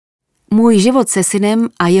Můj život se synem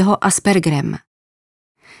a jeho aspergerem.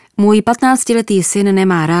 Můj 15letý syn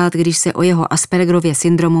nemá rád, když se o jeho Aspergerově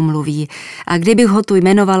syndromu mluví a kdybych ho tu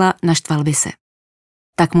jmenovala, naštval by se.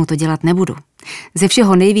 Tak mu to dělat nebudu. Ze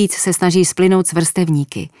všeho nejvíc se snaží splynout s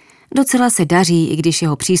vrstevníky. Docela se daří, i když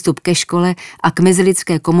jeho přístup ke škole a k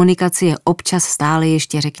mezilidské komunikaci je občas stále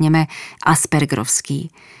ještě, řekněme, aspergerovský.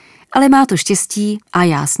 Ale má to štěstí, a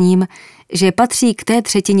já s ním, že patří k té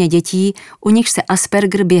třetině dětí, u nichž se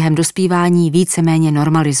Asperger během dospívání víceméně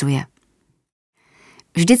normalizuje.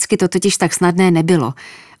 Vždycky to totiž tak snadné nebylo,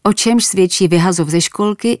 o čemž svědčí vyhazov ze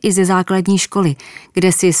školky i ze základní školy,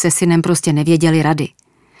 kde si se synem prostě nevěděli rady.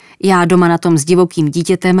 Já doma na tom s divokým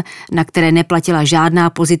dítětem, na které neplatila žádná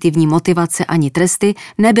pozitivní motivace ani tresty,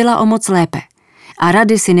 nebyla o moc lépe. A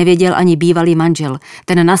rady si nevěděl ani bývalý manžel,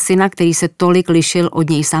 ten na syna, který se tolik lišil od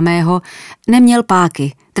něj samého, neměl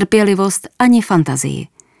páky, trpělivost ani fantazii.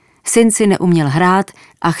 Syn si neuměl hrát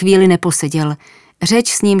a chvíli neposeděl,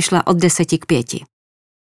 řeč s ním šla od 10 k 5.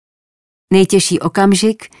 Nejtěžší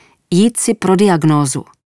okamžik – jít si pro diagnózu.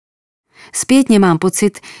 Zpětně mám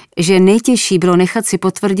pocit, že nejtěžší bylo nechat si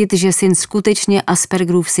potvrdit, že syn skutečně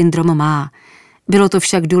Aspergerův syndrom má. Bylo to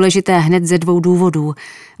však důležité hned ze 2 důvodů.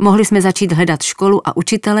 Mohli jsme začít hledat školu a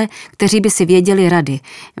učitele, kteří by si věděli rady.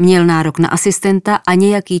 Měl nárok na asistenta a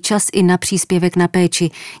nějaký čas i na příspěvek na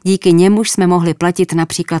péči. Díky němuž jsme mohli platit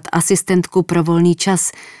například asistentku pro volný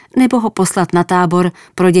čas nebo ho poslat na tábor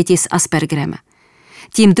pro děti s Aspergerem.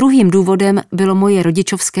 Tím druhým důvodem bylo moje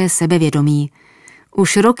rodičovské sebevědomí.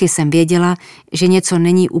 Už roky jsem věděla, že něco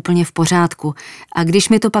není úplně v pořádku a když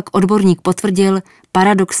mi to pak odborník potvrdil,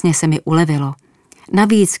 paradoxně se mi ulevilo.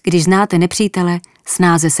 Navíc, když znáte nepřítele,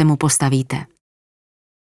 snáze se mu postavíte.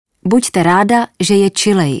 Buďte ráda, že je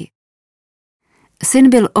čilej. Syn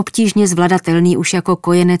byl obtížně zvladatelný už jako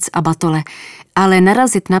kojenec a batole, ale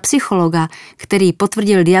narazit na psychologa, který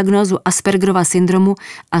potvrdil diagnózu Aspergerova syndromu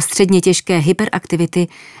a středně těžké hyperaktivity,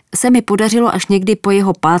 se mi podařilo až někdy po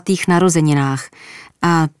jeho 5. narozeninách.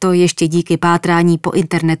 A to ještě díky pátrání po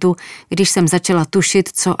internetu, když jsem začala tušit,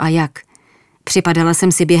 co a jak. Připadala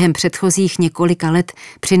jsem si během předchozích několika let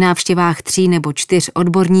při návštěvách 3 nebo 4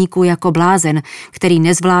 odborníků jako blázen, který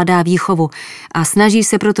nezvládá výchovu a snaží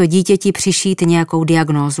se proto dítěti přišít nějakou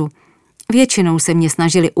diagnózu. Většinou se mě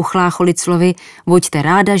snažili uchlácholit slovy buďte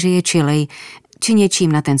ráda, že je čilej, či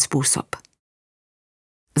něčím na ten způsob.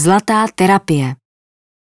 Zlatá terapie.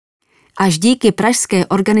 Až díky pražské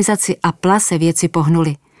organizaci APLA se věci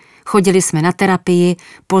pohnuly. Chodili jsme na terapii,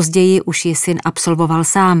 později už ji syn absolvoval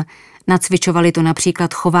sám. Nacvičovali to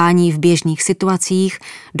například chování v běžných situacích,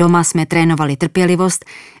 doma jsme trénovali trpělivost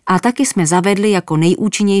a taky jsme zavedli jako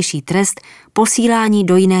nejúčinnější trest posílání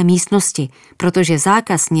do jiné místnosti, protože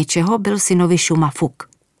zákaz něčeho byl synovi šuma fuk.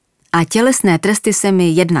 A tělesné tresty se mi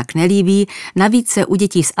jednak nelíbí, navíc se u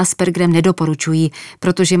dětí s Aspergerem nedoporučují,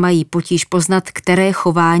 protože mají potíž poznat, které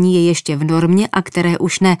chování je ještě v normě a které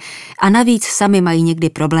už ne, a navíc sami mají někdy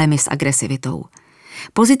problémy s agresivitou.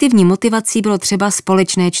 Pozitivní motivací bylo třeba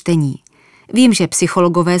společné čtení. Vím, že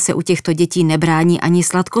psychologové se u těchto dětí nebrání ani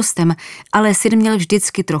sladkostem, ale syn měl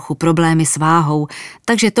vždycky trochu problémy s váhou,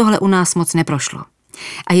 takže tohle u nás moc neprošlo.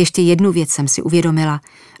 A ještě jednu věc jsem si uvědomila.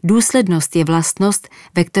 Důslednost je vlastnost,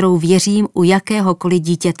 ve kterou věřím u jakéhokoliv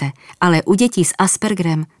dítěte, ale u dětí s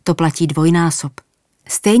Aspergerem to platí dvojnásob.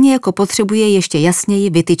 Stejně jako potřebuje ještě jasněji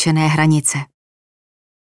vytyčené hranice.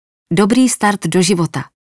 Dobrý start do života.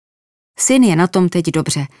 Syn je na tom teď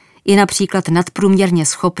dobře. Je například nadprůměrně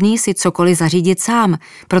schopný si cokoliv zařídit sám,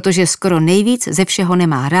 protože skoro nejvíc ze všeho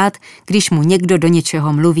nemá rád, když mu někdo do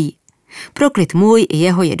něčeho mluví. Pro klid můj i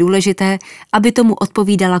jeho je důležité, aby tomu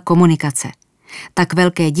odpovídala komunikace. Tak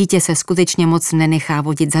velké dítě se skutečně moc nenechá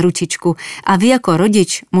vodit za ručičku a vy jako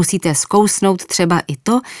rodič musíte zkousnout třeba i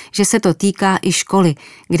to, že se to týká i školy,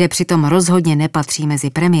 kde přitom rozhodně nepatří mezi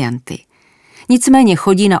premianty. Nicméně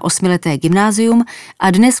chodí na 8leté gymnázium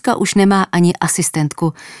a dneska už nemá ani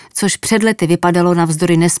asistentku, což před lety vypadalo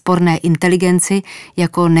navzdory nesporné inteligenci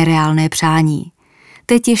jako nereálné přání.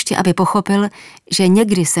 Teď ještě, aby pochopil, že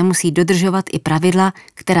někdy se musí dodržovat i pravidla,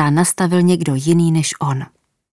 která nastavil někdo jiný než on.